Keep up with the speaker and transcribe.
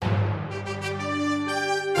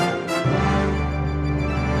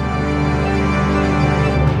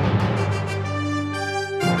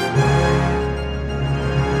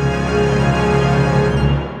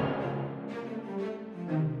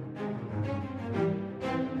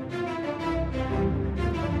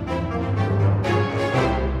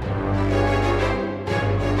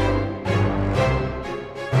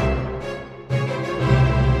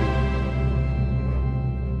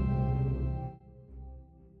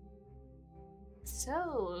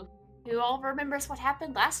So, who all remembers what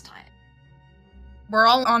happened last time? We're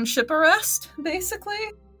all on ship arrest,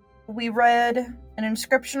 basically. We read an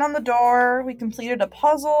inscription on the door. We completed a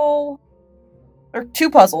puzzle. Or 2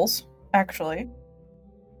 puzzles, actually.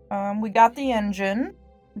 We got the engine.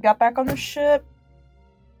 We got back on the ship.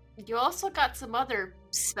 You also got some other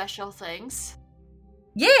special things.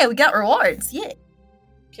 Yeah, we got rewards, yeah.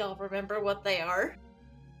 Y'all remember what they are?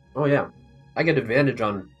 Oh yeah. I get advantage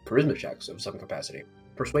on charisma checks of some capacity.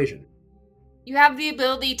 Persuasion. You have the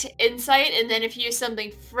ability to insight, and then if you use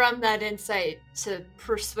something from that insight to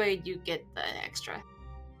persuade, you get the extra.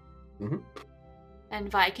 Mm-hmm.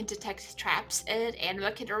 And Vi can detect traps, and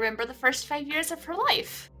Anima can remember the first 5 years of her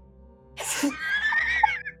life.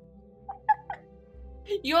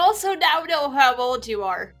 You also now know how old you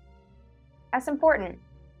are. That's important.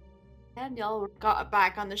 And y'all got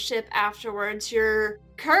back on the ship afterwards. You're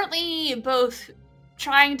currently both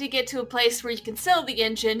trying to get to a place where you can sell the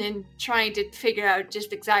engine and trying to figure out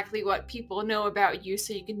just exactly what people know about you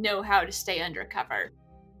so you can know how to stay undercover.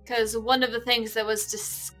 Because one of the things that was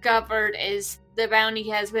discovered is the bounty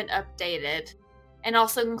has been updated and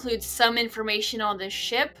also includes some information on the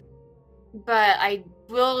ship, but I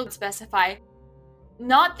will specify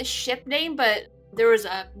not the ship name, but there was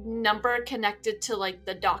a number connected to like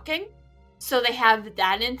the docking. So they have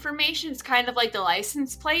that information. It's kind of like the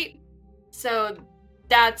license plate. So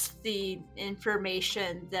that's the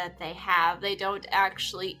information that they have. They don't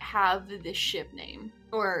actually have the ship name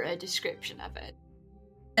or a description of it.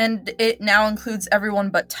 And it now includes everyone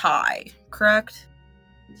but Ty, correct?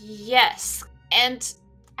 Yes. And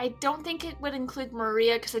I don't think it would include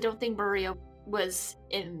Maria, because I don't think Maria was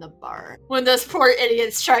in the bar when those poor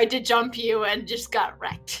idiots tried to jump you and just got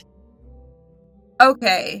wrecked.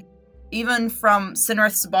 Okay. Even from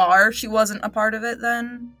Sinrith's bar, she wasn't a part of it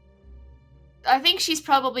then? I think she's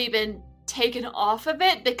probably been taken off of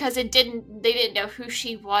it because they didn't know who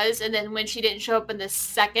she was, and then when she didn't show up in the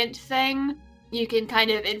second thing, you can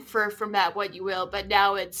kind of infer from that what you will, but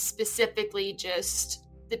now it's specifically just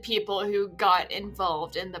the people who got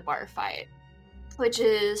involved in the bar fight, which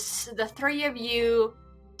is the 3 of you,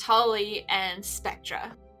 Tali, and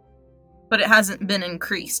Spectra. But it hasn't been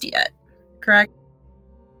increased yet, correct?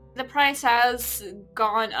 The price has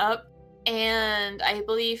gone up, and I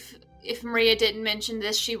believe if Maria didn't mention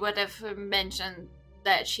this, she would have mentioned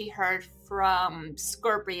that she heard from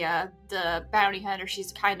Scorpia, the bounty hunter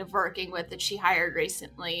she's kind of working with that she hired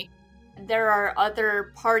recently. There are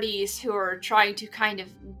other parties who are trying to kind of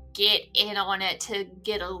get in on it to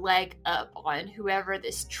get a leg up on whoever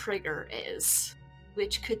this trigger is,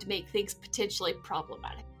 which could make things potentially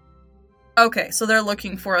problematic. Okay, so they're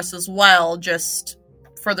looking for us as well, just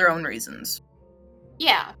for their own reasons.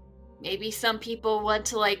 Yeah. Maybe some people want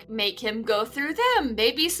to, like, make him go through them.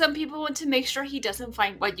 Maybe some people want to make sure he doesn't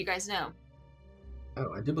find what you guys know.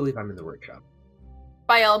 Oh, I do believe I'm in the workshop.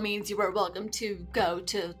 By all means, you are welcome to go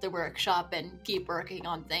to the workshop and keep working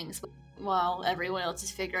on things while everyone else is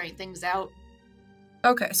figuring things out.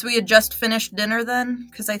 Okay, so we had just finished dinner then?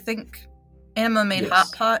 Because I think Emma made Yes.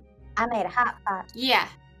 hot pot. I made a hot pot. Yeah.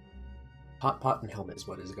 Hot pot and helmet is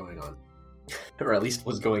what is going on. Or at least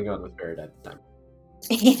was going on with Barrett at the time.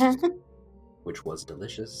 Yeah. Which was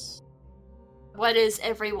delicious. What is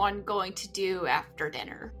everyone going to do after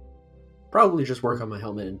dinner? Probably just work on my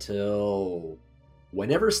helmet until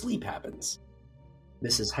whenever sleep happens.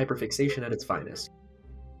 This is hyperfixation at its finest.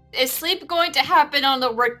 Is sleep going to happen on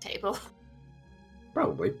the work table?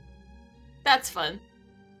 Probably. That's fun.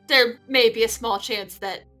 There may be a small chance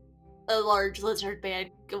that a large lizard man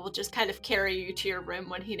will just kind of carry you to your room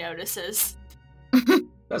when he notices.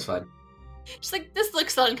 That's fine. Just like, this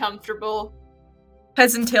looks uncomfortable.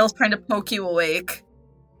 Heads and tails trying to poke you awake.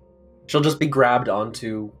 She'll just be grabbed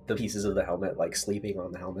onto the pieces of the helmet, like sleeping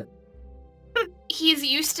on the helmet. He's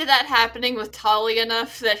used to that happening with Tali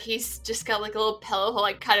enough that he's just got like a little pillow he'll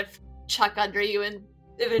like kind of chuck under you and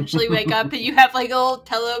eventually wake up and you have like a little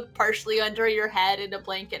pillow partially under your head and a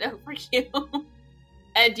blanket over you.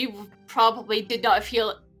 And you probably did not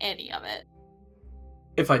feel any of it.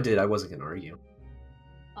 If I did, I wasn't going to argue.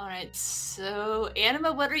 Alright, so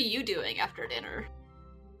Anima, what are you doing after dinner?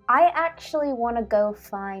 I actually want to go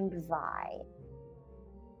find Vi.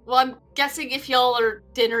 Well, I'm guessing if y'all are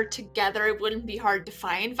dinner together, it wouldn't be hard to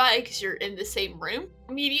find Vi because you're in the same room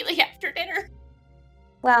immediately after dinner.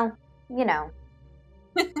 Well, you know.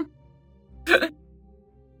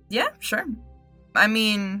 Yeah, sure. I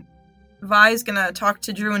mean, Vi's gonna talk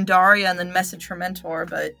to Drew and Daria and then message her mentor,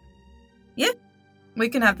 but yeah, we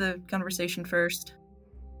can have the conversation first.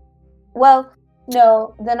 Well,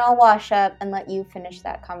 no, then I'll wash up and let you finish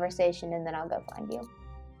that conversation and then I'll go find you.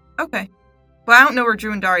 Okay. Well, I don't know where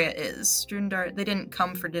Drew and Daria is. Drew and Daria, they didn't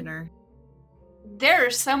come for dinner.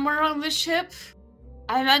 They're somewhere on the ship.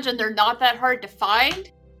 I imagine they're not that hard to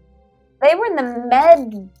find. They were in the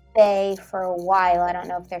med bay for a while. I don't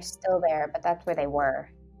know if they're still there, but that's where they were.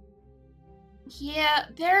 Yeah,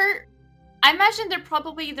 I imagine they're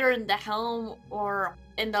probably either in the helm or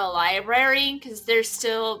in the library, because they're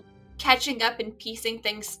still catching up and piecing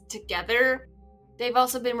things together. They've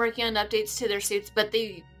also been working on updates to their suits, but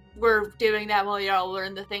they were doing that while y'all were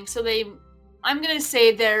in the thing. So I'm gonna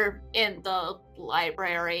say they're in the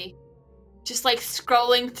library. Just like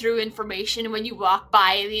scrolling through information. When you walk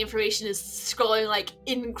by, the information is scrolling like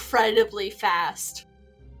incredibly fast.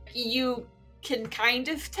 You can kind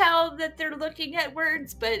of tell that they're looking at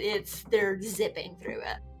words, but they're zipping through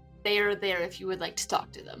it. They are there if you would like to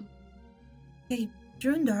talk to them. Hey,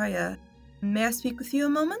 Drew and Daria, may I speak with you a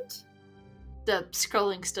moment? The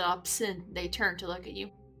scrolling stops and they turn to look at you.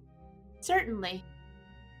 Certainly.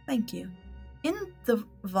 Thank you. In the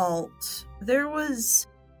vault, there was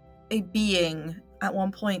a being at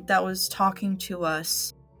one point that was talking to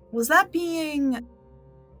us. Was that being...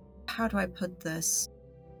 How do I put this?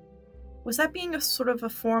 Was that being a sort of a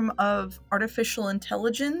form of artificial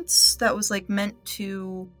intelligence that was like meant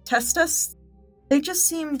to test us? They just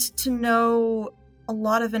seemed to know a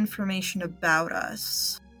lot of information about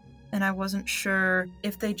us. And I wasn't sure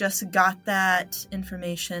if they just got that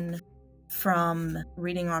information from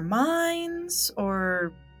reading our minds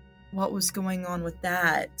or what was going on with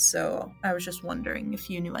that. So I was just wondering if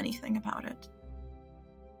you knew anything about it.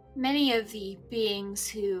 Many of the beings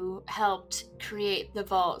who helped create the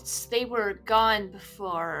vaults, they were gone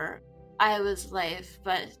before I was alive,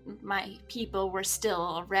 but my people were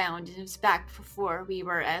still around, and it was back before we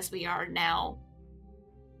were as we are now.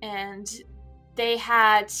 And they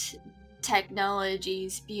had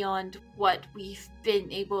technologies beyond what we've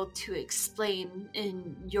been able to explain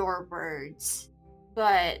in your words.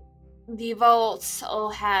 But the vaults all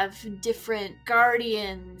have different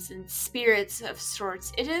guardians and spirits of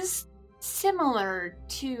sorts. It is similar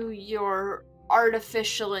to your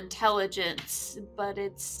artificial intelligence, but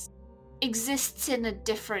it exists in a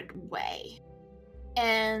different way.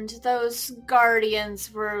 And those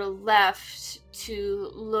guardians were left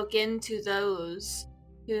to look into those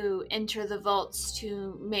who enter the vaults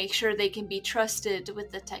to make sure they can be trusted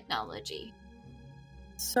with the technology.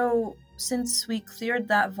 So, since we cleared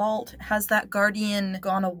that vault, has that guardian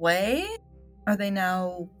gone away? Are they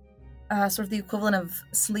now sort of the equivalent of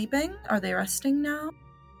sleeping? Are they resting now?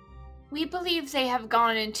 We believe they have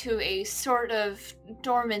gone into a sort of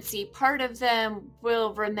dormancy. Part of them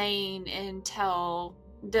will remain until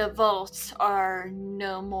the vaults are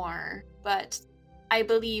no more, but I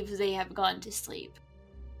believe they have gone to sleep.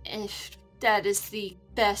 If that is the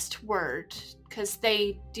best word, because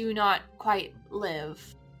they do not quite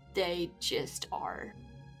live. They just are.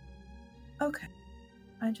 Okay.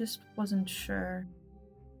 I just wasn't sure.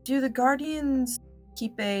 Do the Guardians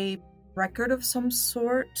keep a record of some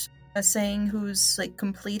sort? Saying who's, like,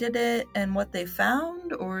 completed it and what they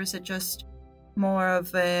found? Or is it just more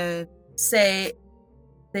of a, say,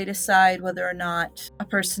 they decide whether or not a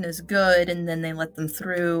person is good and then they let them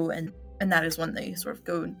through and that is when they sort of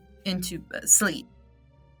go into sleep?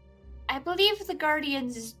 I believe the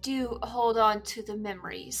Guardians do hold on to the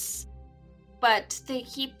memories, but they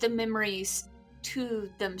keep the memories to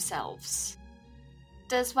themselves.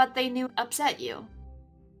 Does what they knew upset you?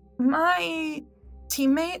 My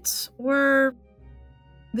teammates were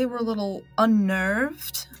a little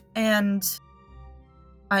unnerved, and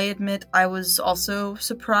I admit I was also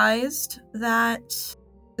surprised that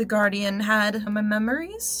the Guardian had my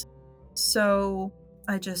memories. So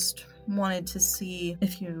I just wanted to see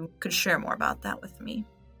if you could share more about that with me.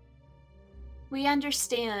 We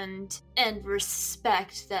understand and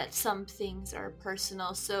respect that some things are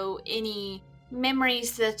personal, so any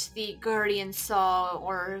memories that the Guardian saw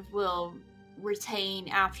or will retain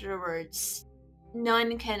afterwards,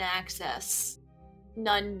 none can access.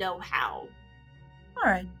 None know how.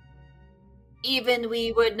 Alright. Even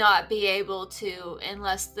we would not be able to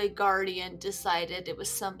unless the Guardian decided it was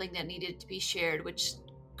something that needed to be shared, which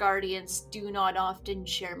Guardians do not often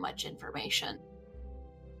share much information.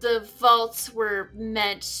 The vaults were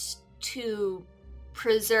meant to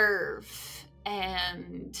preserve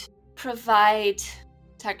and provide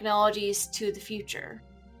technologies to the future.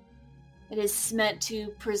 It is meant to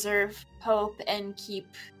preserve hope and keep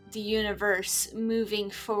the universe moving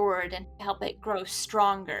forward and help it grow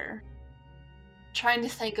stronger. Trying to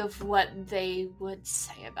think of what they would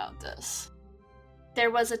say about this. There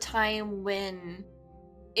was a time when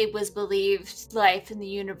it was believed life in the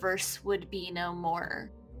universe would be no more.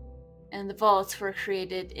 And the vaults were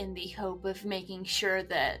created in the hope of making sure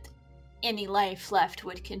that any life left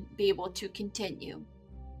would be able to continue.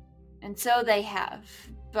 And so they have,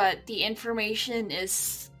 but the information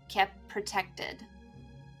is kept protected.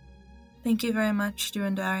 Thank you very much,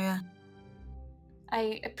 Durandaria.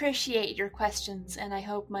 I appreciate your questions, and I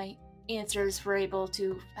hope my answers were able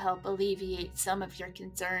to help alleviate some of your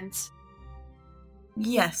concerns.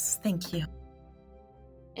 Yes, thank you.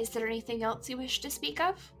 Is there anything else you wish to speak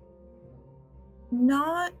of?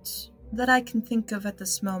 Not that I can think of at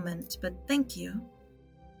this moment, but thank you.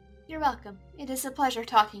 You're welcome. It is a pleasure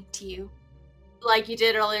talking to you. Like you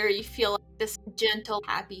did earlier, you feel like this gentle,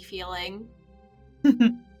 happy feeling.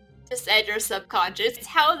 Just at your subconscious. It's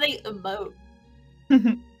how they emote.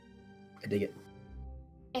 I dig it.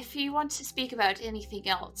 If you want to speak about anything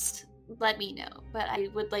else, let me know. But I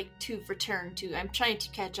would like to return to... I'm trying to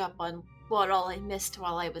catch up on what all I missed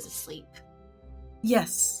while I was asleep.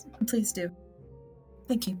 Yes, please do.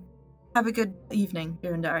 Thank you. Have a good evening,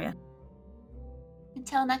 Durandaria.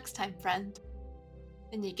 Until next time, friend.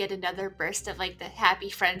 And you get another burst of like the happy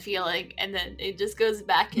friend feeling, and then it just goes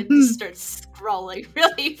back and just starts scrolling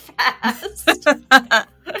really fast.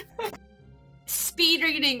 Speed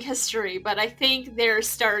reading history, but I think they're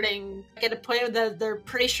starting to get a point that they're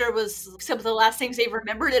pretty sure was some of the last things they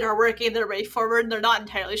remembered and are working their way forward, and they're not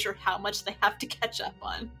entirely sure how much they have to catch up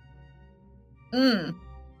on.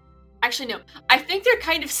 Actually, no. I think they're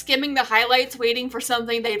kind of skimming the highlights, waiting for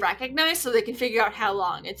something they recognize so they can figure out how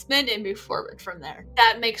long it's been and move forward from there.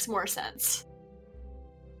 That makes more sense.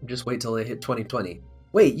 Just wait till they hit 2020.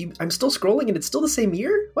 Wait, I'm still scrolling and it's still the same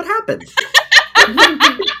year? What happened?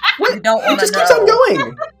 What? You don't want to know. It just keeps on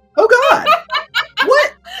going. Oh god.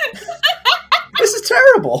 What? This is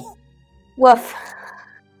terrible. Woof.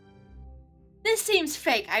 This seems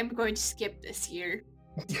fake. I'm going to skip this year.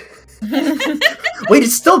 Wait,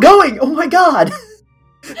 it's still going! Oh my god!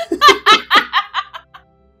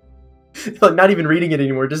 Like, not even reading it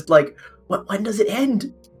anymore, just like, when does it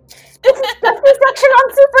end? This is just the section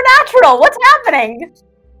on Supernatural! What's happening?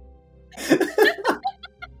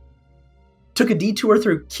 Took a detour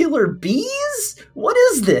through killer bees? What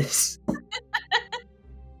is this?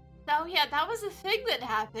 Oh yeah, that was a thing that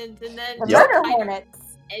happened, and then The Yep. murder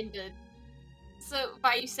hornets. ended. So,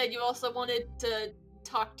 you said you also wanted to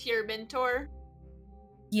talk to your mentor?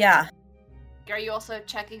 Yeah. Are you also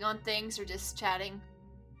checking on things or just chatting?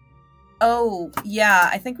 Oh, yeah,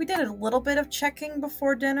 I think we did a little bit of checking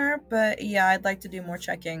before dinner, but yeah, I'd like to do more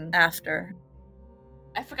checking after.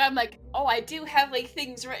 I forgot, I'm like, oh, I do have like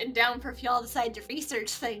things written down for if y'all decide to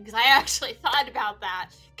research things. I actually thought about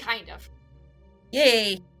that. Kind of.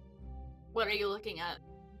 Yay! What are you looking at?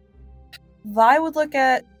 I would look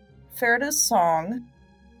at Farida's song.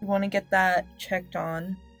 You want to get that checked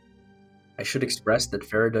on. I should express that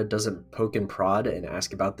Farida doesn't poke and prod and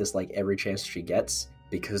ask about this like every chance she gets,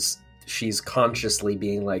 because she's consciously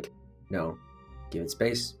being like, no, give it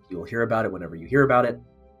space, you will hear about it whenever you hear about it.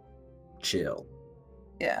 Chill.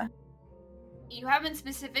 Yeah. You haven't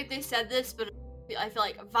specifically said this, but I feel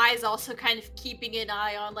like Vi's also kind of keeping an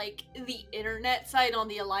eye on like the internet side, on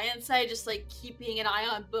the Alliance side, just like keeping an eye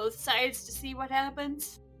on both sides to see what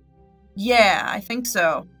happens. Yeah, I think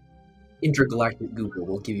so. Intergalactic Google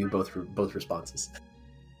will give you both responses.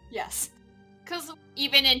 Yes. Because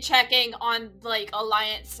even in checking on like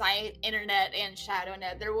Alliance side, internet, and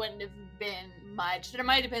ShadowNet, there wouldn't have been much. There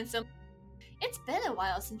might have been some. It's been a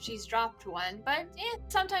while since she's dropped one, but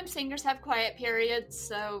sometimes singers have quiet periods,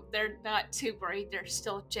 so they're not too worried. They're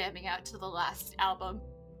still jamming out to the last album.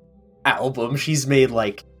 She's made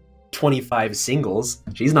like 25 singles.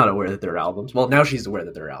 She's not aware that they're albums. Well, now she's aware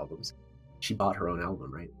that they're albums. She bought her own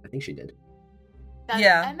album, right? I think she did.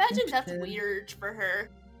 Yeah, I imagine she that's did. weird for her.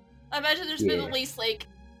 I imagine there's been Yeah. at least like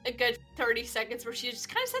a good 30 seconds where she just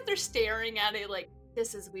kind of sat there staring at it like,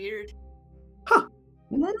 this is weird. Huh.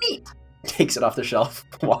 Neat. Takes it off the shelf,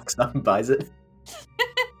 walks up and buys it.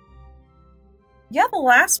 Yeah, the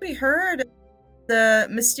last we heard, the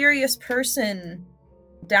mysterious person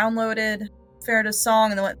downloaded Farida's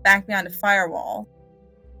song and then went back behind a firewall.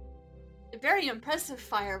 A very impressive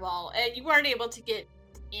firewall, and you weren't able to get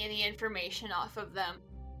any information off of them.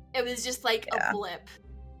 It was just like Yeah. a blip.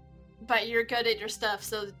 But you're good at your stuff,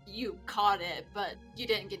 so you caught it, but you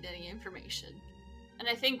didn't get any information. And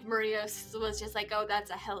I think Marios was just like, oh, that's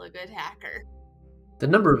a hella good hacker. The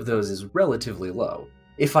number of those is relatively low,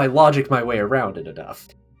 if I logic my way around it enough.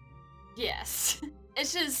 Yes.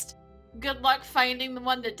 It's just good luck finding the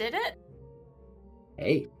one that did it.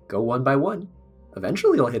 Hey, go one by one.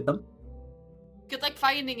 Eventually you'll hit them. Good luck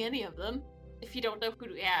finding any of them, if you don't know who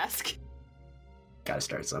to ask. Gotta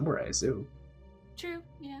start somewhere, I assume. True,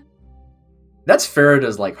 yeah. That's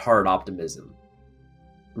Farida's, like, hard optimism.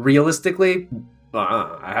 Realistically,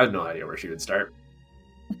 I had no idea where she would start.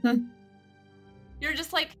 You're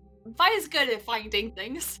just like, Vi is good at finding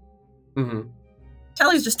things. Mm-hmm.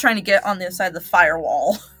 Kelly's just trying to get on the other side of the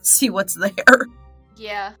firewall, see what's there.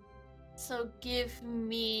 Yeah. So give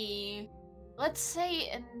me, let's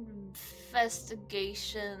say,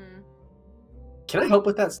 investigation. Can I help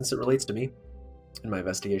with that since it relates to me? And my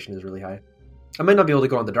investigation is really high. I might not be able to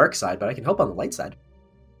go on the dark side, but I can help on the light side.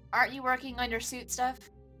 Aren't you working on your suit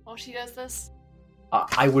stuff while she does this?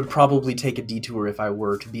 I would probably take a detour if I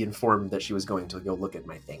were to be informed that she was going to go look at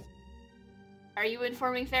my thing. Are you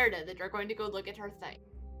informing Farida that you're going to go look at her thing?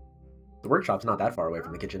 The workshop's not that far away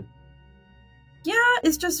from the kitchen. Yeah,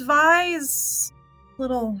 it's just Vi's a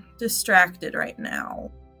little distracted right now.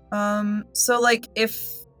 So like, if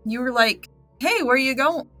you were like, hey, where you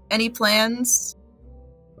going? Any plans?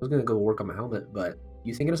 I was gonna go work on my helmet, but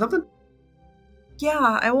you thinking of something?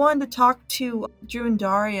 Yeah, I wanted to talk to Drew and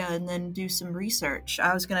Daria and then do some research.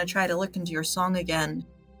 I was gonna try to look into your song again.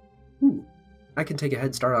 Ooh. I can take a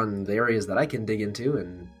head start on the areas that I can dig into,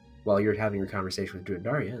 and while you're having your conversation with Drew and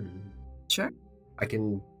Daria, and Sure. I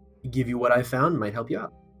can give you what I found, might help you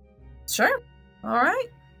out. Sure. Alright,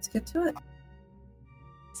 let's get to it.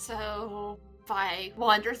 So, Vi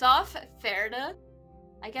wanders off. Farida,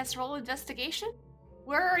 I guess roll investigation?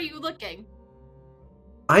 Where are you looking?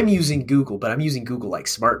 I'm using Google, but I'm using Google like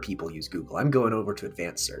smart people use Google. I'm going over to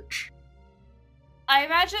advanced search. I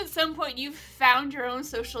imagine at some point you've found your own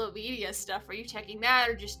social media stuff. Are you checking that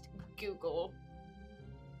or just Google?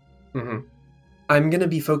 Mm-hmm. I'm going to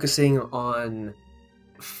be focusing on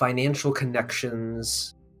financial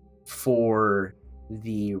connections for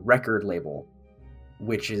the record label,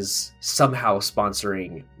 which is somehow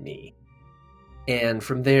sponsoring me. And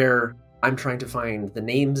from there, I'm trying to find the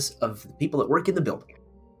names of the people that work in the building.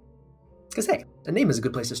 Because, hey, a name is a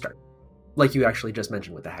good place to start. Like you actually just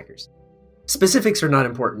mentioned with the hackers. Specifics are not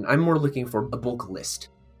important. I'm more looking for a bulk list.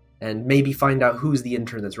 And maybe find out who's the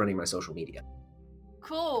intern that's running my social media.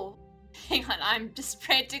 Cool. Hang on, I'm just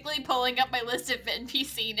frantically pulling up my list of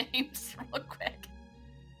NPC names real quick.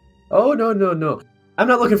 Oh, no. I'm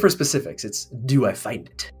not looking for specifics. It's, do I find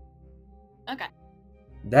it? Okay.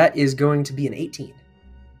 That is going to be an 18.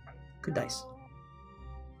 Good dice.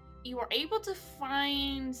 You were able to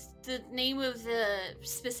find the name of the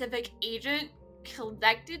specific agent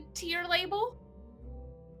connected to your label?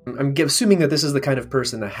 I'm assuming that this is the kind of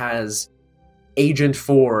person that has agent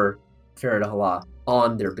for Farida Hala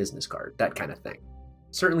on their business card, that kind of thing.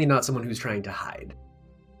 Certainly not someone who's trying to hide.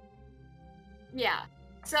 Yeah.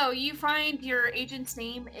 So you find your agent's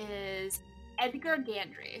name is Edgar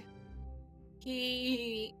Gandry.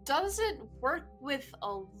 He doesn't work with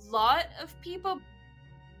a lot of people.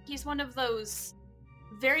 He's one of those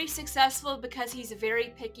very successful because he's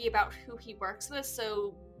very picky about who he works with,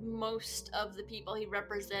 so most of the people he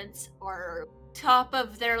represents are top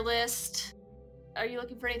of their list. Are you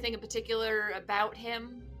looking for anything in particular about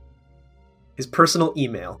him? His personal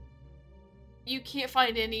email. You can't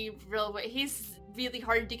find any real way. He's really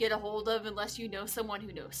hard to get a hold of unless you know someone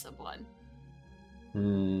who knows someone.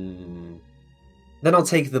 Then I'll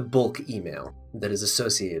take the bulk email that is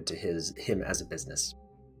associated to him as a business.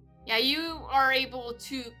 Yeah, you are able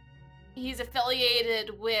to... He's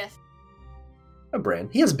affiliated with... A brand.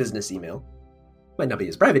 He has a business email. Might not be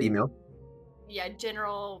his private email. Yeah,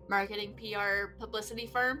 general marketing, PR, publicity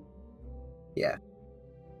firm. Yeah.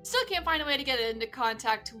 Still can't find a way to get into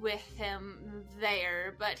contact with him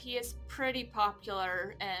there, but he is pretty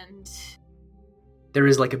popular and... There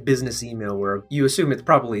is like a business email where you assume it's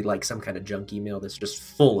probably like some kind of junk email that's just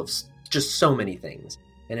full of just so many things.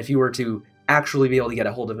 And if you were to actually be able to get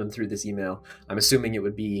a hold of him through this email, I'm assuming it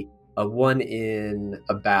would be a 1 in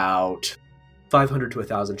about 500 to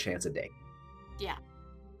 1,000 chance a day. Yeah.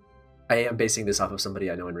 I am basing this off of somebody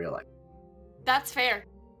I know in real life. That's fair.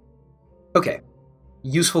 Okay.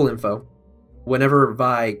 Useful info. Whenever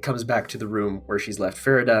Vi comes back to the room where she's left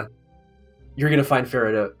Farida, you're going to find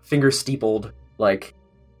Farida fingers steepled like,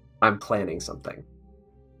 I'm planning something.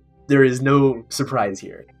 There is no surprise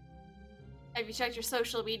here. Have you checked your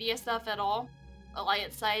social media stuff at all?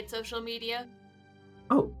 Alliance side social media?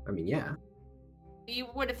 Oh, I mean, yeah. You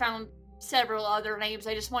would have found several other names.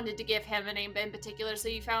 I just wanted to give him a name in particular, so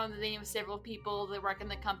you found the name of several people that work in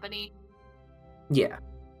the company. Yeah.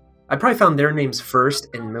 I probably found their names first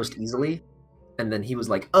and most easily, and then he was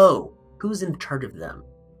like, oh, who's in charge of them?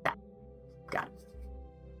 Got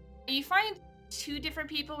it. You find 2 different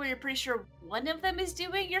people where you're pretty sure one of them is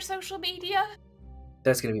doing your social media?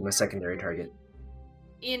 That's going to be my secondary target.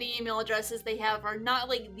 any email addresses they have are not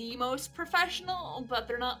like the most professional, but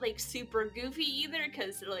they're not like super goofy either,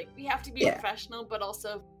 because they're like, we have to be professional, but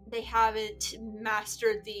also they haven't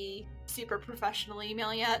mastered the super professional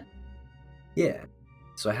email yet. Yeah.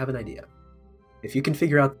 So I have an idea. If you can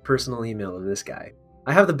figure out the personal email of this guy,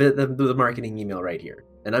 I have the marketing email right here,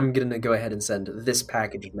 and I'm going to go ahead and send this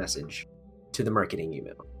packaged message to the marketing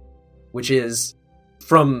email, which is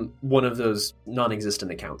from one of those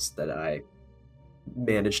non-existent accounts that I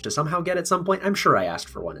managed to somehow get at some point. I'm sure I asked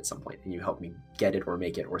for one at some point, and you helped me get it or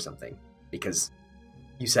make it or something, because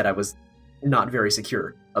you said I was not very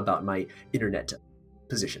secure about my internet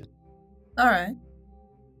position. Alright.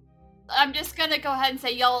 I'm just gonna go ahead and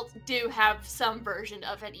say y'all do have some version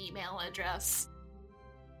of an email address.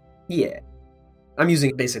 Yeah. I'm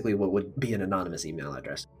using basically what would be an anonymous email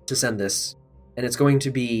address to send this, and it's going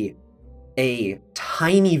to be a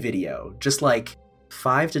tiny video, just like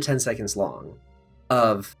 5 to 10 seconds long,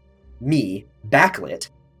 of me, backlit,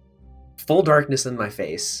 full darkness in my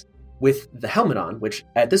face, with the helmet on, which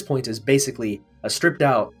at this point is basically a stripped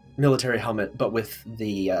out military helmet, but with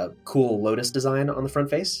the cool lotus design on the front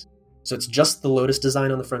face. So it's just the lotus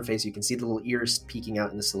design on the front face. You can see the little ears peeking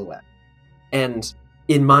out in the silhouette. And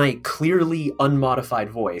in my clearly unmodified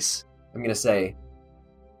voice, I'm going to say,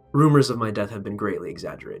 rumors of my death have been greatly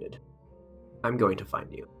exaggerated. I'm going to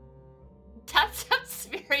find you. That sounds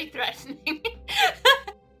very threatening.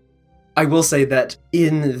 I will say that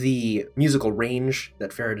in the musical range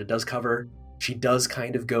that Farida does cover, she does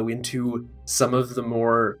kind of go into some of the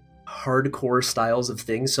more hardcore styles of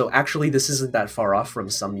things. So actually, this isn't that far off from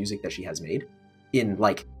some music that she has made in,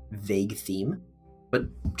 like, vague theme. But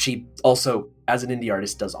she also, as an indie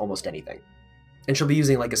artist, does almost anything. And she'll be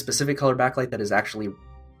using, like, a specific color backlight that is actually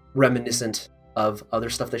reminiscent of other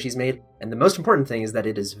stuff that she's made. And the most important thing is that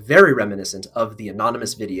it is very reminiscent of the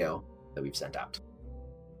anonymous video that we've sent out.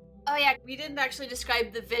 Oh yeah, we didn't actually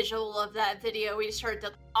describe the visual of that video. We just heard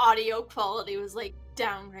that the audio quality was, like,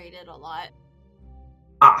 downgraded a lot.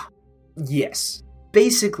 Ah, yes.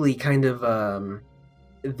 Basically, kind of,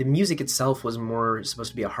 the music itself was more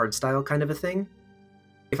supposed to be a hardstyle kind of a thing.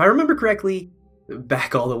 If I remember correctly,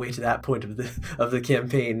 back all the way to that point of the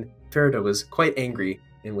campaign, Farida was quite angry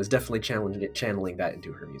and was definitely channeling that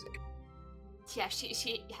into her music. Yeah,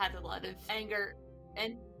 she had a lot of anger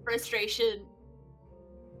and frustration.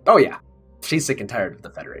 Oh yeah, she's sick and tired of the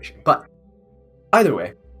Federation. But either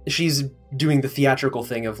way, she's doing the theatrical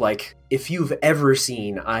thing of, like, if you've ever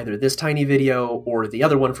seen either this tiny video or the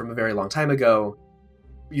other one from a very long time ago,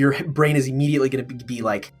 your brain is immediately going to be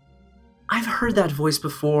like, I've heard that voice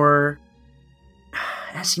before.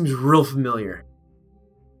 That seems real familiar.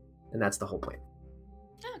 And that's the whole point.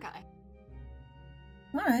 Okay.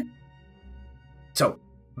 Alright. So,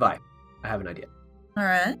 Vi, I have an idea.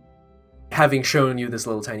 Alright. Having shown you this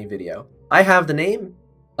little tiny video, I have the name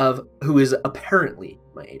of who is apparently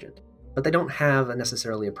my agent, but they don't have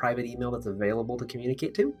necessarily a private email that's available to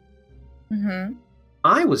communicate to. Mm-hmm.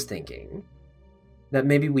 I was thinking that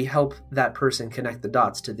maybe we help that person connect the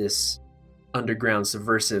dots to this underground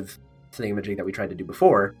subversive thingamajig that we tried to do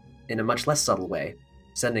before in a much less subtle way,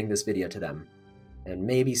 sending this video to them, and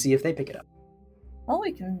maybe see if they pick it up. Well,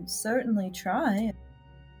 we can certainly try.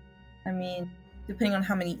 I mean, depending on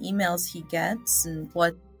how many emails he gets and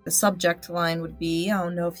what the subject line would be, I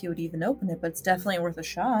don't know if he would even open it, but it's definitely worth a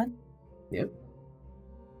shot. Yep.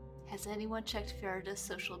 Has anyone checked Farida's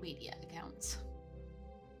social media accounts?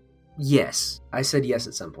 Yes. I said yes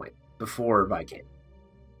at some point, before Vi came.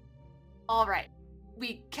 Alright.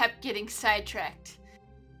 We kept getting sidetracked.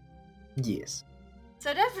 Yes.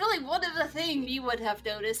 So definitely one of the things you would have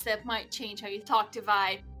noticed that might change how you talk to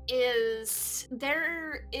Vi is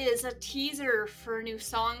there is a teaser for a new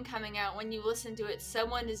song coming out. When you listen to it,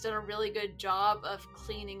 someone has done a really good job of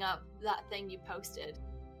cleaning up that thing you posted.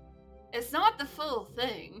 It's not the full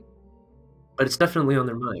thing. But it's definitely on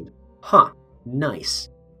their mind. Huh. Nice.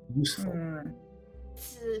 Useful.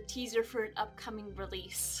 It's a teaser for an upcoming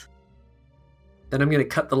release. Then I'm going to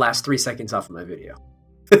cut the last 3 seconds off of my video.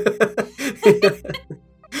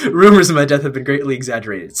 Rumors of my death have been greatly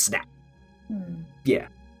exaggerated. Snap. Yeah.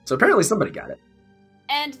 So apparently somebody got it.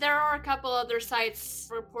 And there are a couple other sites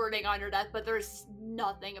reporting on your death, but there's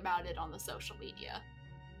nothing about it on the social media.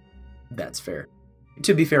 That's fair.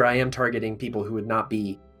 To be fair, I am targeting people who would not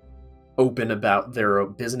be open about their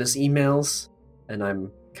business emails, and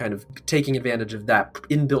I'm kind of taking advantage of that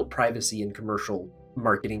inbuilt privacy in commercial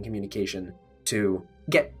marketing communication to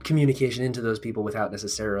get communication into those people without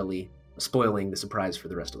necessarily spoiling the surprise for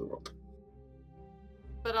the rest of the world.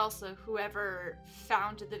 But also, whoever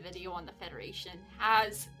found the video on the Federation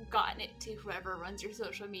has gotten it to whoever runs your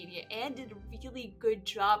social media and did a really good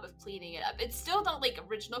job of cleaning it up. It's still not like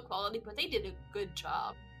original quality, but they did a good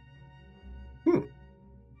job. Yeah,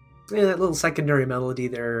 that little secondary melody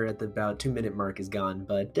there at the about 2-minute mark is gone,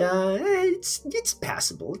 but it's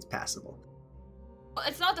passable. It's passable. Well,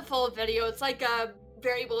 it's not the full video. It's like a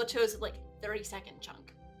variable chosen like 30-second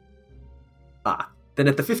chunk. Then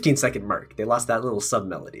at the 15-second mark, they lost that little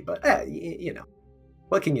sub-melody, but, you know,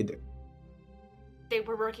 what can you do? They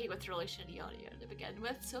were working with really shitty audio to begin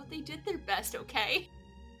with, so they did their best, okay?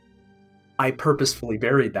 I purposefully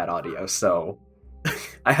buried that audio, so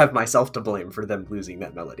I have myself to blame for them losing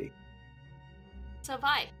that melody. So,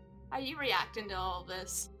 Vi, how are you reacting to all of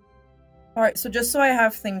this? Alright, so just so I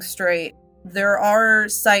have things straight, there are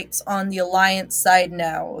sites on the Alliance side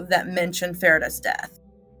now that mention Farida's death,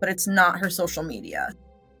 but it's not her social media.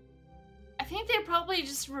 I think they probably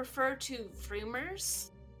just refer to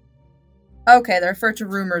rumors. Okay, they refer to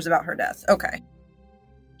rumors about her death. Okay.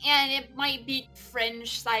 And it might be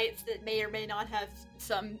fringe sites that may or may not have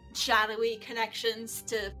some shadowy connections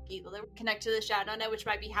to people that connect to the Shadow Net, which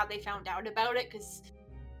might be how they found out about it, because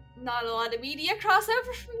not a lot of media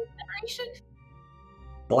crossover from the Federation.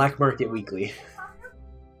 Black Market Weekly.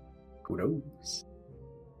 Who knows?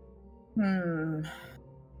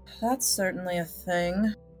 That's certainly a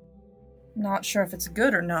thing. Not sure if it's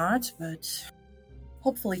good or not, but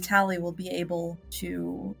hopefully Tally will be able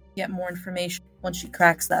to get more information once she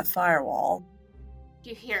cracks that firewall.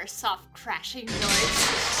 You hear a soft crashing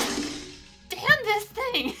noise. Damn this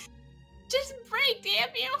thing! Just break,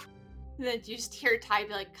 damn you! And then you just hear Ty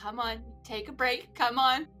be like, come on, take a break, come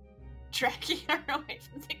on. Dragging her away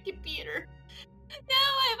from the computer. No,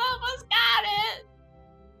 I've almost got it!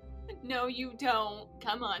 No, you don't.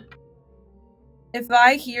 Come on. If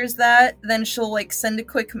Vi hears that, then she'll, send a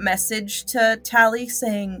quick message to Tally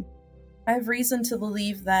saying, I have reason to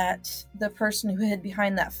believe that the person who hid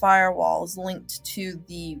behind that firewall is linked to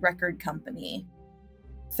the record company.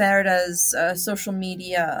 Farida's social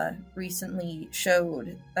media recently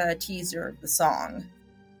showed a teaser of the song.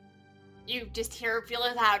 You just hear her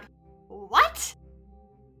really loud, what?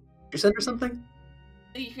 You send her something?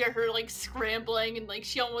 You hear her, scrambling, and,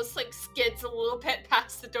 she almost, skids a little bit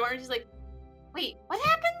past the door, and she's like, wait, what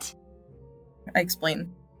happened? I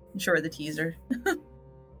explain. Show her the teaser.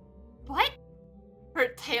 What? Her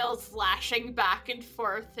tail's lashing back and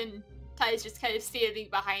forth, and Ty's just kind of standing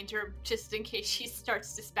behind her, just in case she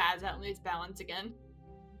starts to spaz out and lose balance again.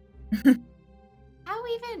 How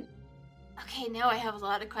even... Okay, now I have a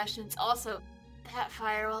lot of questions. Also, that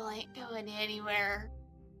firewall ain't going anywhere.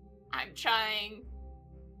 I'm trying.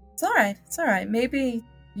 It's alright. Maybe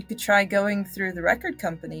you could try going through the record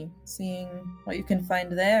company, seeing what you can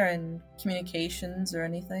find there in communications or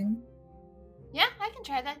anything. Yeah, I can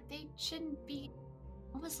try that. They shouldn't be...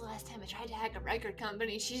 When was the last time I tried to hack a record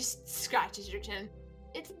company? She just scratches her chin.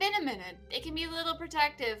 It's been a minute. It can be a little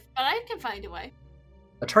protective, but I can find a way.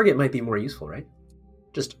 A target might be more useful, right?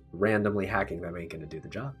 Just randomly hacking them ain't gonna do the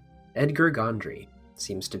job. Edgar Gondry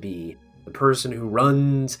seems to be the person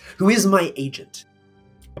who is my agent,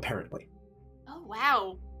 apparently. Oh,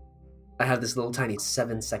 wow. I have this little tiny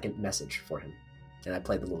 7-second message for him, and I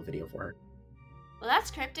played the little video for her. Well,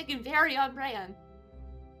 that's cryptic and very on brand.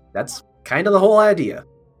 That's kind of the whole idea.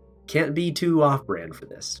 Can't be too off-brand for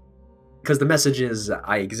this. Because the message is,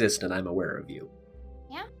 I exist and I'm aware of you.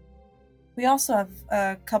 Yeah? We also have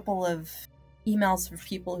a couple of emails for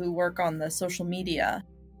people who work on the social media.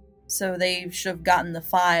 So they should have gotten the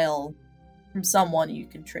file from someone. You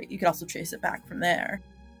could also trace it back from there.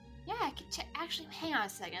 Yeah, I could check. Actually, hang on a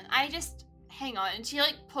second. Hang on. And she,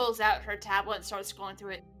 pulls out her tablet and starts scrolling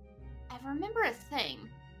through it. I remember a thing.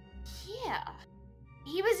 Yeah.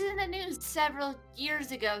 He was in the news several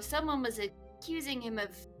years ago. Someone was accusing him of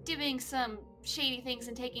doing some shady things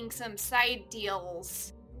and taking some side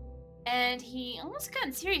deals. And he almost got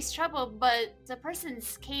in serious trouble, but the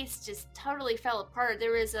person's case just totally fell apart.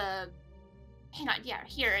 There was an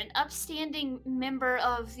upstanding member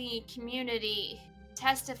of the community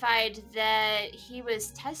testified that he was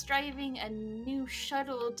test driving a new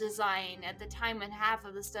shuttle design at the time when half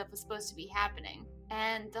of the stuff was supposed to be happening.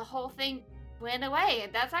 And the whole thing went away.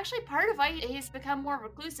 And that's actually part of why he's become more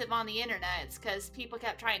reclusive on the internet. It's because people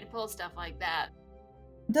kept trying to pull stuff like that.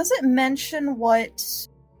 Does it mention what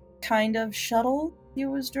kind of shuttle he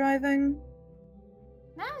was driving?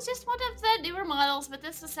 No, it's just one of the newer models, but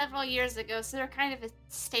this was several years ago, so they're kind of a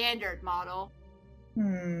standard model.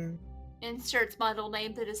 Inserts model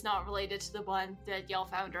name that is not related to the one that y'all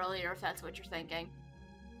found earlier, if that's what you're thinking.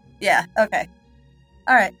 Yeah, okay.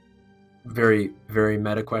 Alright. very, very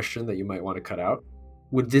meta question that you might want to cut out.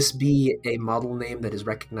 Would this be a model name that is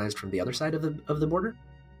recognized from the other side of the border?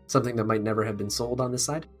 Something that might never have been sold on this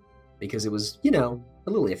side? Because it was, a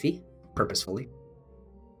little iffy, purposefully.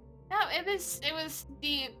 No, it was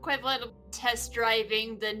the equivalent of test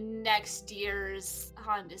driving the next year's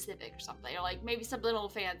Honda Civic or something, or like maybe something a little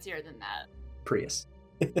fancier than that. Prius.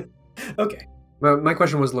 Okay. Well, my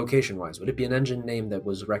question was location-wise. Would it be an engine name that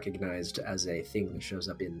was recognized as a thing that shows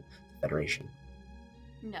up in the Federation?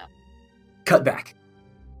 No. Cut back.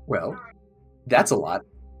 Well, that's a lot.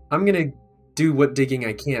 I'm gonna do what digging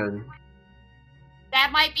I can.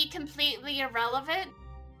 That might be completely irrelevant,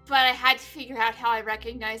 but I had to figure out how I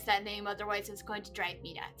recognize that name, otherwise it's going to drive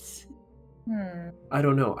me nuts. I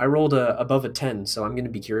don't know. I rolled above a 10, so I'm gonna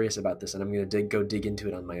be curious about this, and I'm gonna go dig into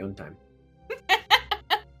it on my own time.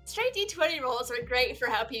 Straight D20 rolls are great for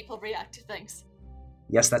how people react to things.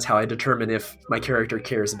 Yes, that's how I determine if my character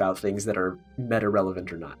cares about things that are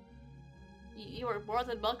meta-relevant or not. You are more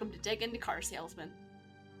than welcome to dig into car salesmen.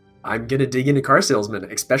 I'm gonna dig into car salesmen,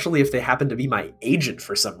 especially if they happen to be my agent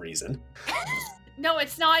for some reason. No,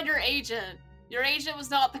 it's not your agent. Your agent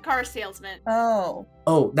was not the car salesman.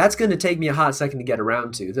 Oh, that's gonna take me a hot second to get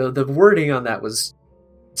around to. The wording on that was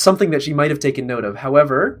something that she might have taken note of.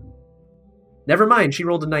 However, never mind, she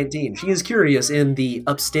rolled a 19. She is curious in the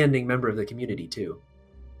upstanding member of the community, too.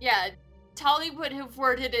 Yeah, Tolly would have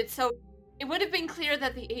worded it so it would have been clear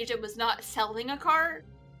that the agent was not selling a car.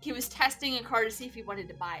 He was testing a car to see if he wanted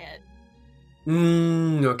to buy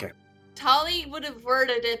it. Okay. Tolly would have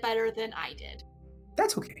worded it better than I did.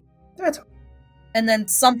 That's okay. and then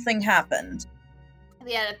something happened.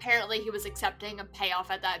 Yeah, apparently he was accepting a payoff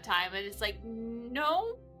at that time, and it's like,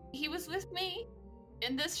 no, he was with me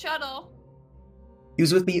in this shuttle. He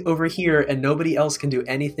was with me over here, and nobody else can do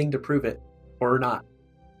anything to prove it. Or not.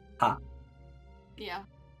 Ha. Yeah.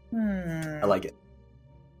 I like it.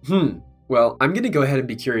 Well, I'm going to go ahead and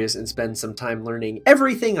be curious and spend some time learning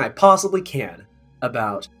everything I possibly can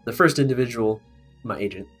about the first individual, my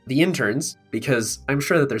agent, the interns, because I'm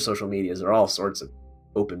sure that their social medias are all sorts of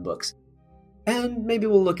open books. And maybe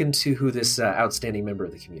we'll look into who this outstanding member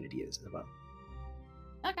of the community is as well.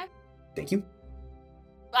 Okay. Thank you.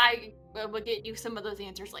 I will get you some of those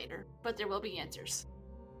answers later, but there will be answers.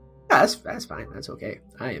 Yeah, that's fine. That's okay.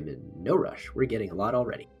 I am in no rush. We're getting a lot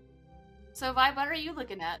already. So, Vi, what are you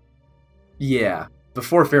looking at? Yeah.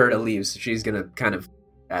 Before Farida leaves, she's going to kind of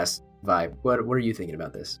ask Vi, what are you thinking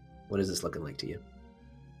about this? What is this looking like to you?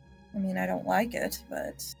 I mean, I don't like it,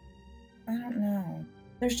 but I don't know.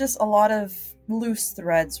 There's just a lot of loose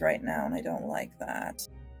threads right now, and I don't like that.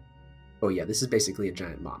 Oh yeah, this is basically a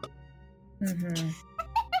giant mop.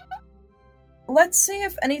 Let's see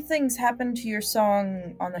if anything's happened to your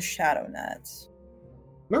song on the ShadowNet.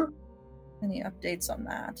 Sure. Any updates on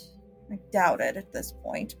that? I doubt it at this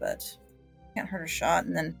point, but can't hurt a shot.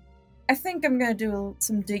 And then I think I'm gonna do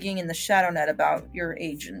some digging in the ShadowNet about your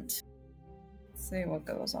agent. See what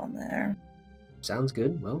goes on there. Sounds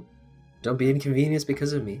good. Well, don't be inconvenienced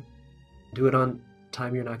because of me. Do it on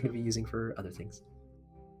time you're not going to be using for other things.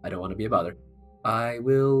 I don't want to be a bother. I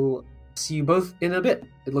will see you both in a bit.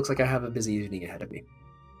 It looks like I have a busy evening ahead of me.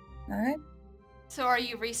 Alright. So are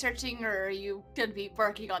you researching, or are you going to be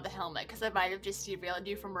working on the helmet? Because I might have just derailed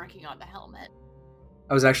you from working on the helmet.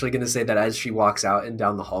 I was actually going to say that as she walks out and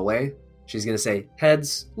down the hallway, she's going to say,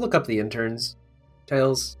 Heads, look up the interns.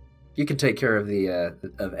 Tails, you can take care of the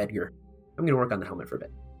of Edgar. I'm going to work on the helmet for a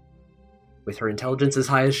bit. With her intelligence as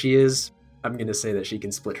high as she is, I'm going to say that she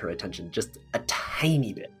can split her attention just a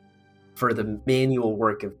tiny bit for the manual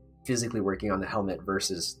work of physically working on the helmet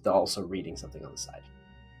versus the also reading something on the side.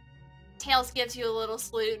 Tails gives you a little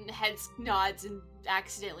salute, and Heads nods and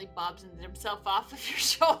accidentally bobs himself off of your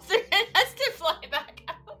shoulder and has to fly back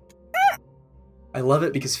out. I love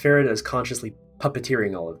it because Farida is consciously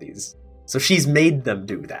puppeteering all of these. So she's made them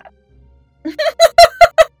do that.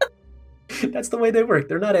 That's the way they work.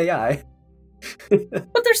 They're not AI.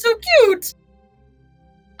 But they're so cute!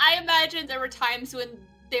 I imagine there were times when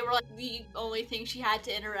they were like the only thing she had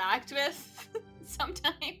to interact with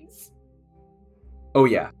sometimes. Oh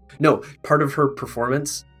yeah. No, part of her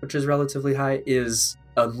performance, which is relatively high, is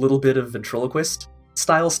a little bit of ventriloquist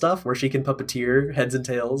style stuff where she can puppeteer heads and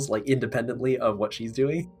tails like independently of what she's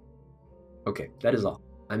doing. Okay, that is all.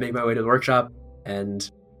 I make my way to the workshop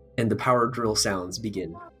and the power drill sounds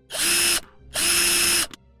begin.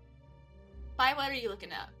 Fi, what are you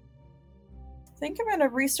looking at? I think I'm gonna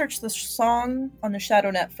research the song on the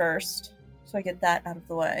ShadowNet first, so I get that out of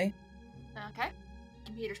the way. Okay.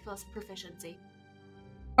 Computers plus proficiency.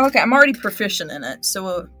 Okay, I'm already proficient in it,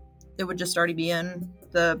 so it would just already be in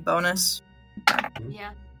the bonus.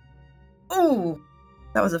 Yeah. Ooh,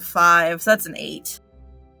 that was a 5, so that's an 8.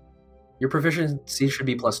 Your proficiency should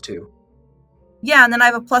be +2. Yeah, and then I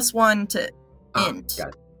have a +1 to int. Got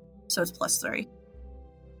it. So it's +3.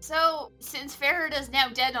 So, since Farida's now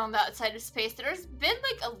dead on that side of space, there's been,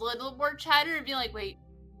 like, a little more chatter and being like, wait,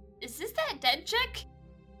 is this that dead chick?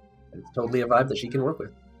 It's totally a vibe that she can work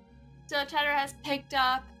with. So chatter has picked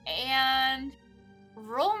up, and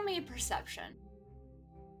roll me perception.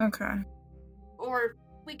 Okay. Or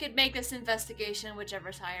we could make this investigation,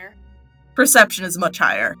 whichever's higher. Perception is much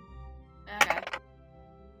higher. Okay.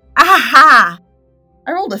 Aha!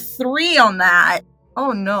 I rolled a 3 on that.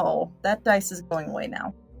 Oh no, that dice is going away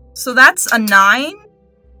now. So that's a 9?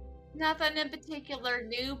 Nothing in particular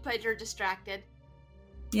new, but you're distracted.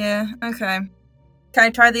 Yeah, okay. Can I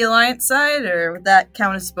try the Alliance side, or would that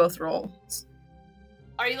count as both rolls?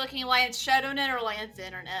 Are you looking Alliance ShadowNet or Alliance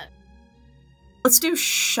Internet? Let's do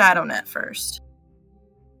ShadowNet first.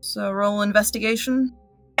 So roll investigation.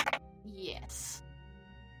 Yes.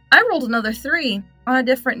 I rolled another 3 on a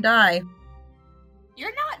different die.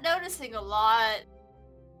 You're not noticing a lot.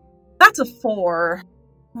 That's a 4.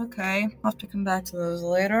 Okay, I'll have to come back to those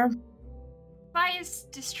later. Vi is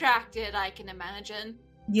distracted, I can imagine.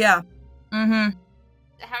 Yeah. Mm-hmm.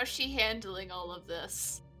 How's she handling all of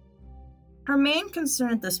this? Her main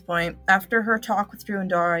concern at this point, after her talk with Drew and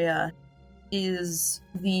Daria, is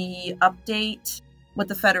the update with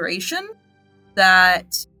the Federation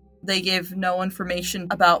that they give no information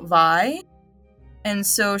about Vi. And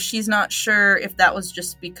so she's not sure if that was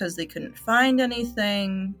just because they couldn't find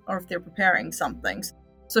anything or if they're preparing something.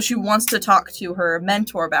 So she wants to talk to her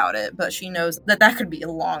mentor about it, but she knows that that could be a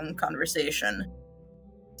long conversation.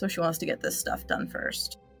 So she wants to get this stuff done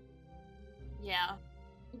first. Yeah,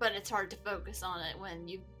 but it's hard to focus on it when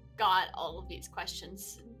you've got all of these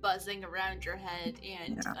questions buzzing around your head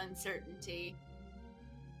and uncertainty.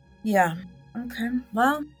 Yeah. Okay.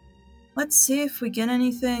 Well, let's see if we get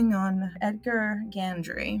anything on Edgar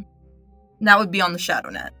Gandry. That would be on the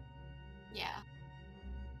ShadowNet. Yeah.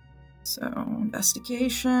 So,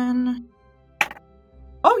 investigation.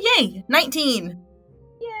 Oh, yay! 19!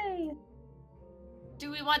 Yay!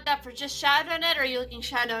 Do we want that for just ShadowNet, or are you looking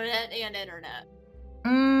ShadowNet and Internet?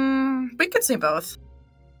 We could say both.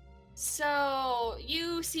 So,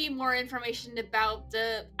 you see more information about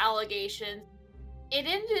the allegations. It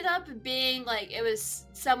ended up being like it was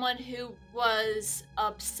someone who was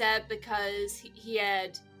upset because he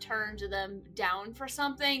had turned them down for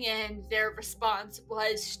something, and their response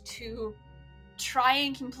was to try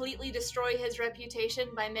and completely destroy his reputation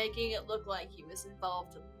by making it look like he was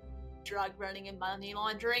involved with drug running and money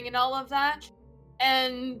laundering and all of that.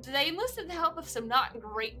 And they enlisted the help of some not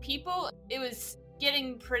great people. It was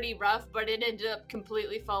getting pretty rough, but it ended up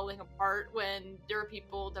completely falling apart when there were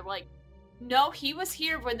people that were like, no, he was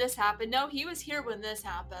here when this happened. No, he was here when this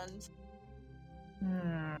happened.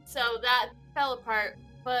 So that fell apart.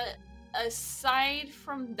 But aside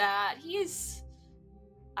from that,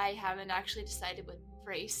 I haven't actually decided what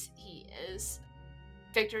race he is.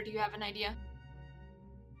 Victor, do you have an idea?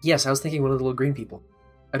 Yes, I was thinking one of the little green people.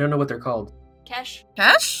 I don't know what they're called. Kesh?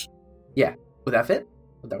 Kesh? Yeah. Would that fit?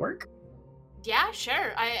 Would that work? Yeah,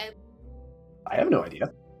 sure. I have no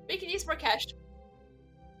idea. We can use more Kesh.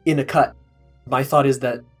 In a cut, my thought is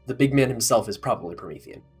that the big man himself is probably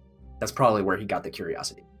Promethean. That's probably where he got the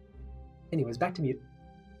curiosity. Anyways, back to mute.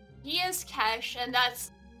 He is Kesh, and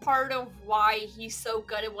that's part of why he's so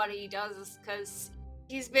good at what he does, is because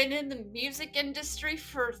he's been in the music industry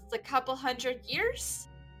for a couple hundred years.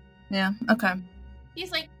 Yeah, okay.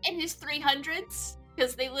 He's like in his 300s,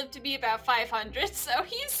 because they live to be about 500, so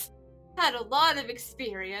he's had a lot of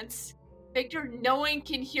experience. Victor, no one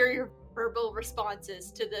can hear your verbal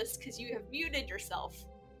responses to this because you have muted yourself.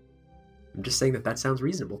 I'm just saying that sounds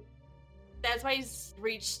reasonable. That's why he's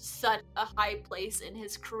reached such a high place in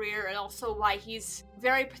his career, and also why he's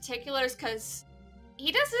very particular, is because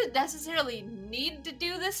he doesn't necessarily need to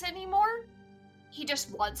do this anymore. He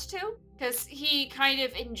just wants to, because he kind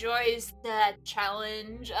of enjoys that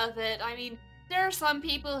challenge of it. I mean, there are some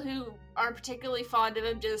people who aren't particularly fond of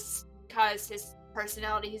him just because his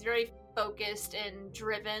personality, he's very focused and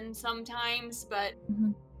driven sometimes, but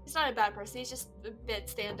he's not a bad person. He's just a bit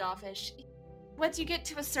standoffish. Once you get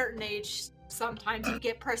to a certain age, sometimes you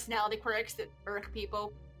get personality quirks that irk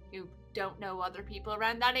people who don't know other people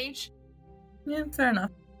around that age. Yeah, fair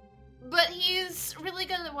enough. But he's really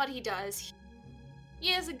good at what he does. He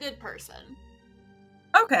is a good person.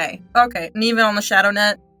 Okay. And even on the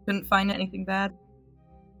ShadowNet, couldn't find anything bad?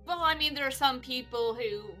 Well, I mean, there are some people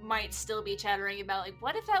who might still be chattering about, like,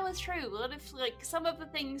 what if that was true? What if, like, some of the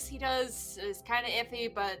things he does is kind of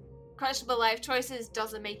iffy, but questionable life choices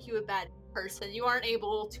doesn't make you a bad person. You aren't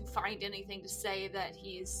able to find anything to say that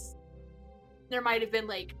there might have been,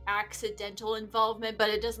 like, accidental involvement, but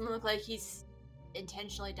it doesn't look like he's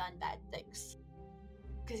intentionally done bad things.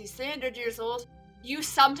 Because he's 300 years old. You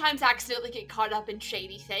sometimes accidentally get caught up in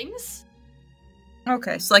shady things.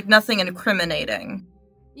 Okay, so, like, nothing incriminating.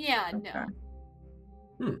 Yeah, Okay.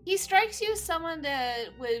 no. He strikes you as someone that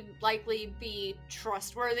would likely be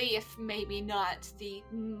trustworthy, if maybe not the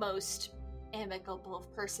most amicable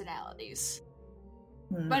of personalities.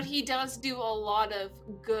 But he does do a lot of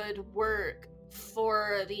good work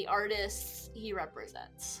for the artists he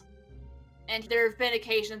represents. And there have been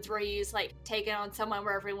occasions where he's, like, taken on someone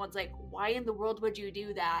where everyone's like, why in the world would you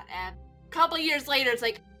do that? And a couple years later, it's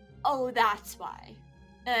like, oh, that's why.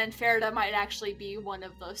 And Farida might actually be one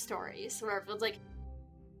of those stories where everyone's like,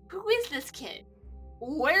 who is this kid?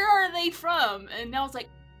 Where are they from? And now it's like,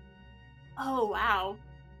 oh, wow.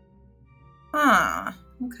 Huh.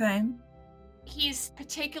 Okay. He's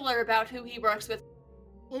particular about who he works with.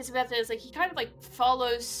 His method is, like, he kind of, like,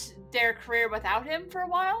 follows their career without him for a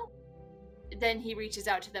while. Then he reaches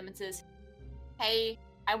out to them and says, hey,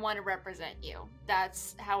 I want to represent you.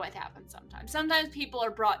 That's how it happens sometimes. Sometimes people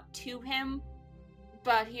are brought to him,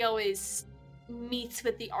 but he always meets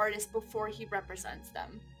with the artist before he represents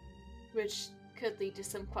them, which could lead to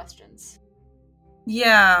some questions.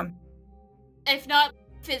 Yeah. If not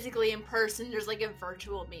physically in person, there's, like, a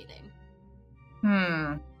virtual meeting.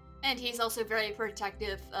 And he's also very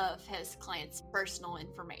protective of his clients' personal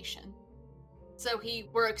information. So he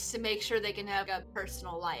works to make sure they can have a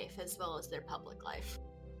personal life as well as their public life.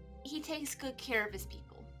 He takes good care of his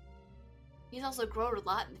people. He's also grown a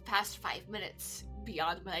lot in the past 5 minutes,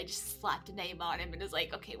 beyond when I just slapped a name on him and was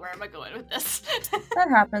like, okay, where am I going with this? That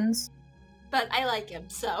happens. But I like him,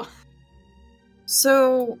 so.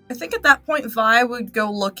 So, I think at that point, Vi would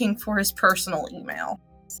go looking for his personal email,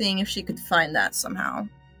 seeing if she could find that somehow.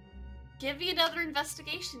 Give me another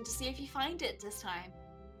investigation to see if you find it this time.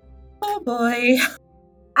 Oh boy.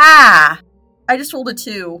 Ah! I just rolled a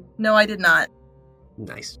 2. No, I did not.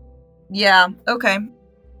 Nice. Yeah, okay.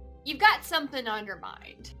 You've got something on your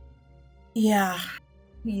mind. Yeah.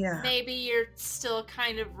 Maybe you're still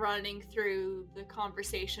kind of running through the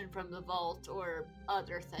conversation from the vault or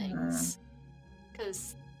other things.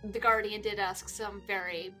 Because the Guardian did ask some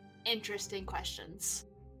very interesting questions.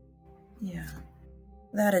 Yeah.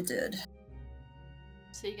 That it did.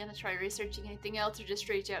 So you gonna try researching anything else or just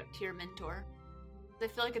reach out to your mentor? I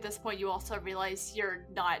feel like at this point you also realize you're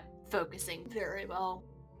not focusing very well.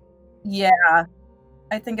 Yeah.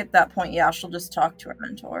 I think at that point, yeah, she'll just talk to her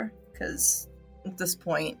mentor. Because at this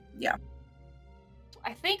point, yeah.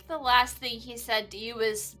 I think the last thing he said to you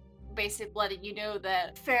is basically letting you know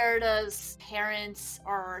that Farida's parents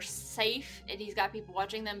are safe and he's got people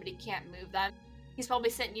watching them, but he can't move them. He's probably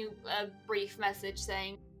sent you a brief message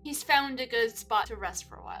saying he's found a good spot to rest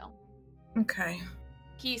for a while. Okay.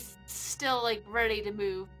 He's still, like, ready to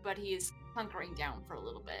move, but he's hunkering down for a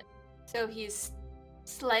little bit. So he's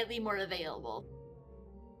slightly more available.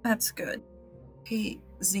 That's good. Hey,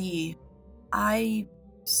 Z, I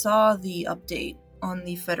saw the update on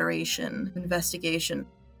the Federation investigation.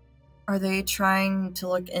 Are they trying to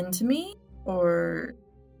look into me? Or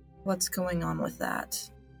what's going on with that?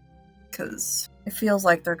 Because it feels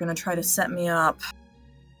like they're going to try to set me up.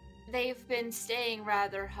 They've been staying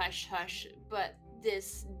rather hush-hush, but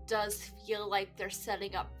this does feel like they're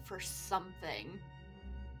setting up for something.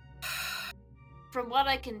 From what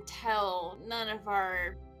I can tell, none of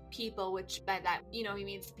our people, which by that, he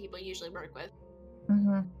means the people you usually work with,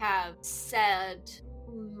 have said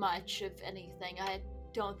much of anything. I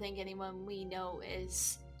don't think anyone we know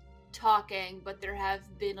is talking, but there have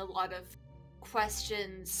been a lot of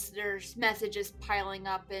questions. There's messages piling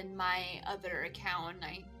up in my other account.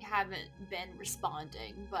 I haven't been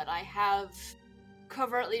responding, but I have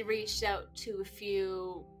covertly reached out to a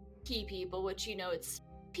few key people, which, it's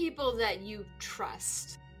people that you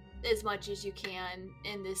trust as much as you can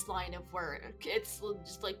in this line of work. It's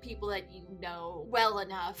just, like, people that you know well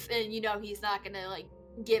enough, and he's not gonna, like,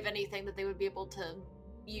 give anything that they would be able to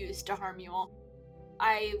use to harm you all.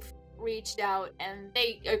 I've reached out, and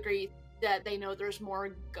they agree that they know there's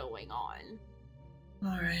more going on.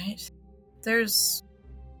 Alright. There's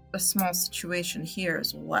a small situation here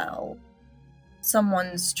as well.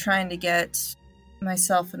 Someone's trying to get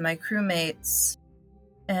myself and my crewmates,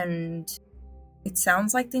 and it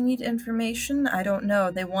sounds like they need information. I don't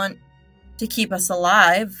know. They want to keep us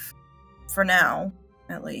alive, for now,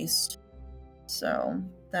 at least. So,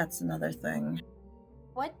 that's another thing.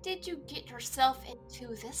 What did you get yourself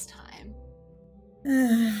into this time?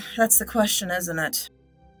 That's the question, isn't it?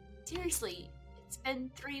 Seriously, It's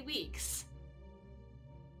been 3 weeks.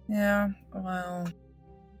 Yeah, well,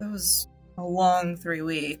 it was a long 3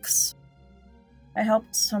 weeks. I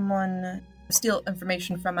helped someone steal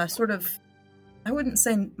information from a sort of, I wouldn't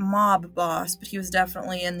say mob boss, but he was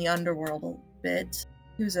definitely in the underworld a bit.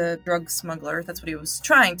 He was a drug smuggler. That's what he was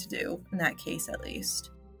trying to do, in that case at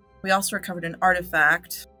least. We also recovered an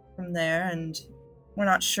artifact from there, and we're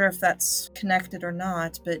not sure if that's connected or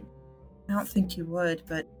not, but I don't think you would.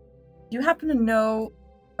 But do you happen to know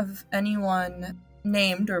of anyone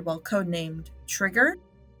named, or well, codenamed Trigger?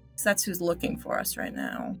 Because that's who's looking for us right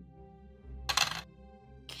now.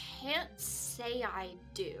 Can't say I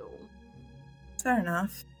do. Fair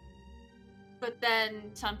enough. But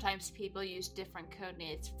then sometimes people use different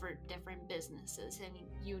codenames for different businesses, and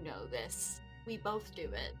you know this. We both do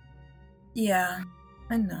it. Yeah,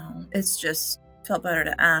 I know. It's just felt better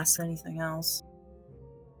to ask than anything else.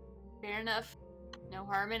 Fair enough. No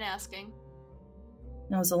harm in asking.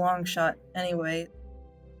 It was a long shot anyway.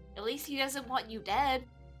 At least he doesn't want you dead.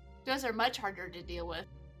 Those are much harder to deal with.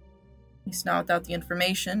 He's not without the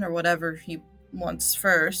information or whatever he wants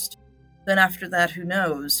first. Then after that, who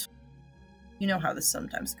knows? You know how this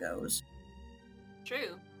sometimes goes.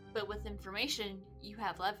 True, but with information, you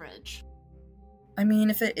have leverage. I mean,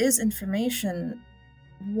 if it is information,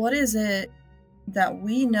 what is it that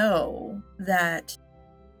we know that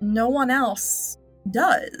no one else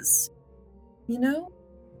does? You know?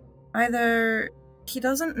 Either he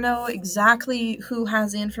doesn't know exactly who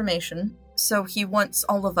has the information, so he wants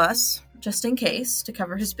all of us, just in case, to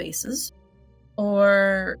cover his bases,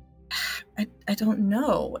 or I don't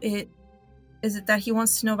know. Is it that he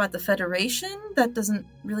wants to know about the Federation? That doesn't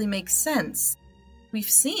really make sense. We've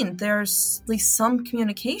seen there's at least some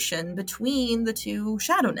communication between the two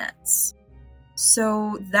shadow nets.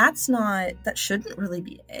 So that shouldn't really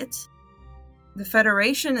be it. The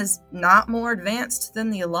Federation is not more advanced than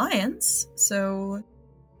the Alliance, so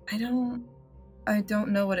I don't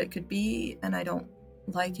know what it could be, and I don't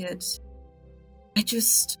like it.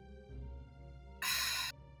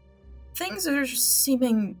 Things are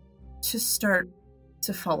seeming to start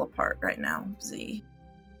to fall apart right now, Z.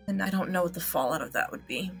 And I don't know what the fallout of that would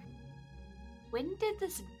be. When did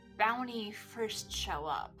this bounty first show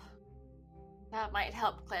up? That might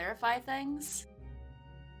help clarify things.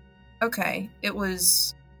 Okay, it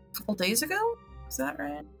was a couple days ago? Is that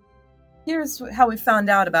right? Here's how we found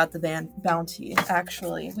out about the bounty,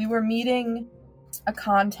 actually. We were meeting a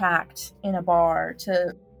contact in a bar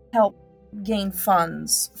to help gain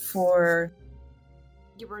funds for...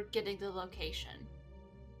 You were getting the location.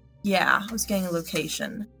 Yeah, I was getting a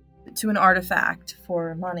location to an artifact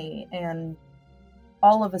for money, and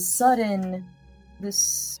all of a sudden,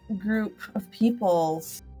 this group of people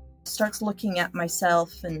starts looking at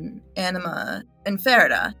myself and Anima and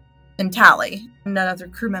Ferida and Tally, another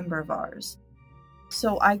crew member of ours.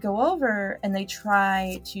 So I go over and they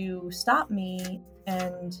try to stop me,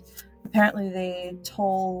 and apparently they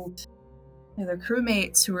told their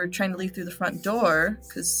crewmates who were trying to leave through the front door,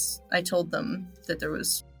 because I told them that there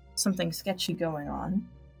was something sketchy going on,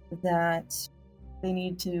 that they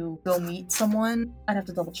need to go meet someone. I'd have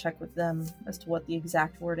to double check with them as to what the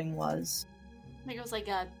exact wording was. I think it was like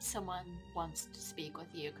a someone wants to speak with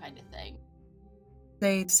you kind of thing.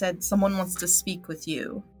 They said someone wants to speak with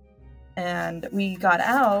you. And we got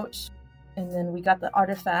out, and then we got the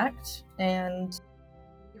artifact, and...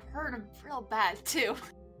 You hurt him real bad, too.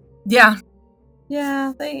 Yeah.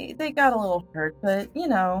 Yeah, they got a little hurt, but, you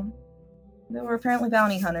know, they were apparently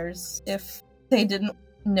bounty hunters. If they didn't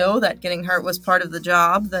know that getting hurt was part of the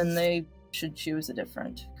job, then they should choose a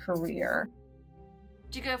different career.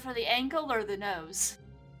 Did you go for the ankle or the nose?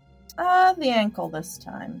 The ankle this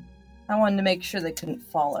time. I wanted to make sure they couldn't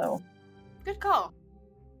follow. Good call.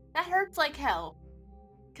 That hurts like hell.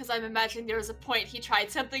 Because I'm imagining there was a point he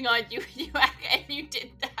tried something on you and you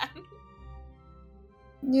did that.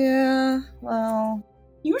 Yeah, well,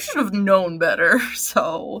 you should have known better,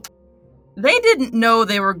 so... They didn't know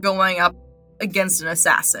they were going up against an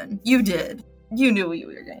assassin. You did. You knew what you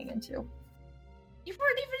were getting into. You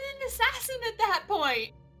weren't even an assassin at that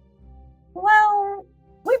point! Well,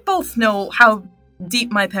 we both know how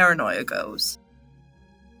deep my paranoia goes.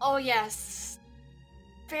 Oh yes.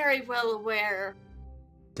 Very well aware.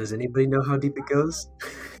 Does anybody know how deep it goes?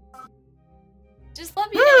 Just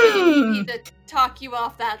let me know if you need to talk you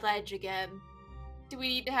off that ledge again. Do we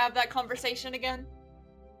need to have that conversation again?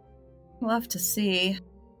 We'll have to see.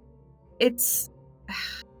 It's...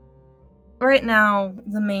 Right now,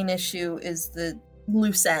 the main issue is the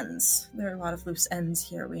loose ends. There are a lot of loose ends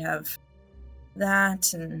here. We have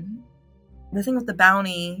that, and the thing with the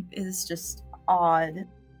bounty is just odd.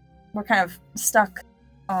 we're kind of stuck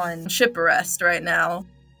on ship arrest right now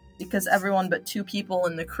because everyone but 2 people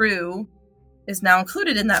in the crew is now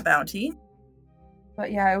included in that bounty.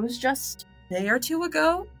 But yeah, it was just a day or 2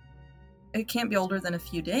 ago. It can't be older than a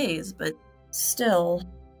few days, but still.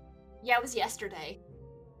 Yeah, it was yesterday.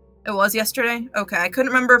 It was yesterday? Okay, I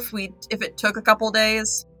couldn't remember if it took a couple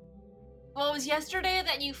days. Well, it was yesterday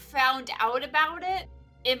that you found out about it.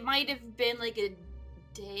 It might have been like a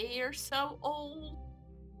day or so old.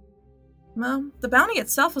 Well, the bounty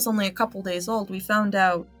itself was only a couple days old. We found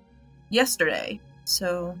out yesterday,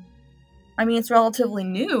 so... I mean, it's relatively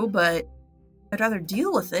new, but I'd rather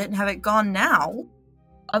deal with it and have it gone now.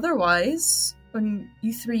 Otherwise, when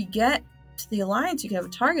you 3 get to the Alliance, you can have a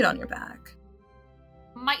target on your back.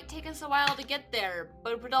 Might take us a while to get there,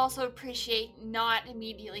 but would also appreciate not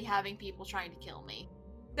immediately having people trying to kill me.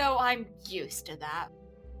 Though I'm used to that.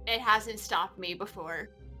 It hasn't stopped me before.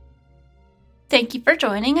 Thank you for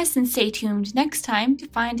joining us, and stay tuned next time to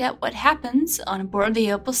find out what happens on board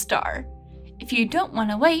the Opal Star. If you don't want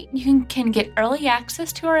to wait, you can get early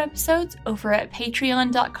access to our episodes over at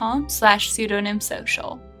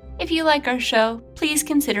patreon.com/pseudonymsocial. If you like our show, please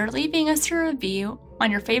consider leaving us a review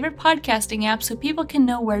on your favorite podcasting app so people can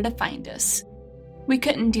know where to find us. We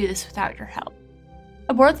couldn't do this without your help.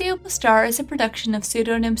 Aboard the Opal Star is a production of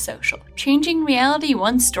Pseudonym Social, changing reality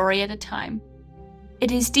one story at a time.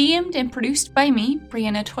 It is DM'd and produced by me,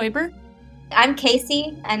 Brianna Teuber. I'm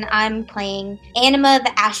Casey, and I'm playing Anima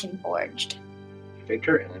the Ashenforged.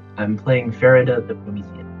 Victor, and I'm playing Farida the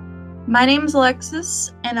Promethean. My name's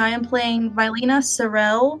Alexis, and I am playing Vilena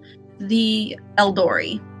Sorel, the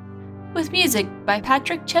Eldori. With music by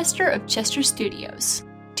Patrick Chester of Chester Studios.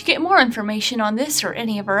 To get more information on this or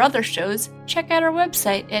any of our other shows, check out our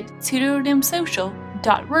website at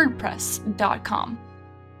pseudonymsocial.wordpress.com.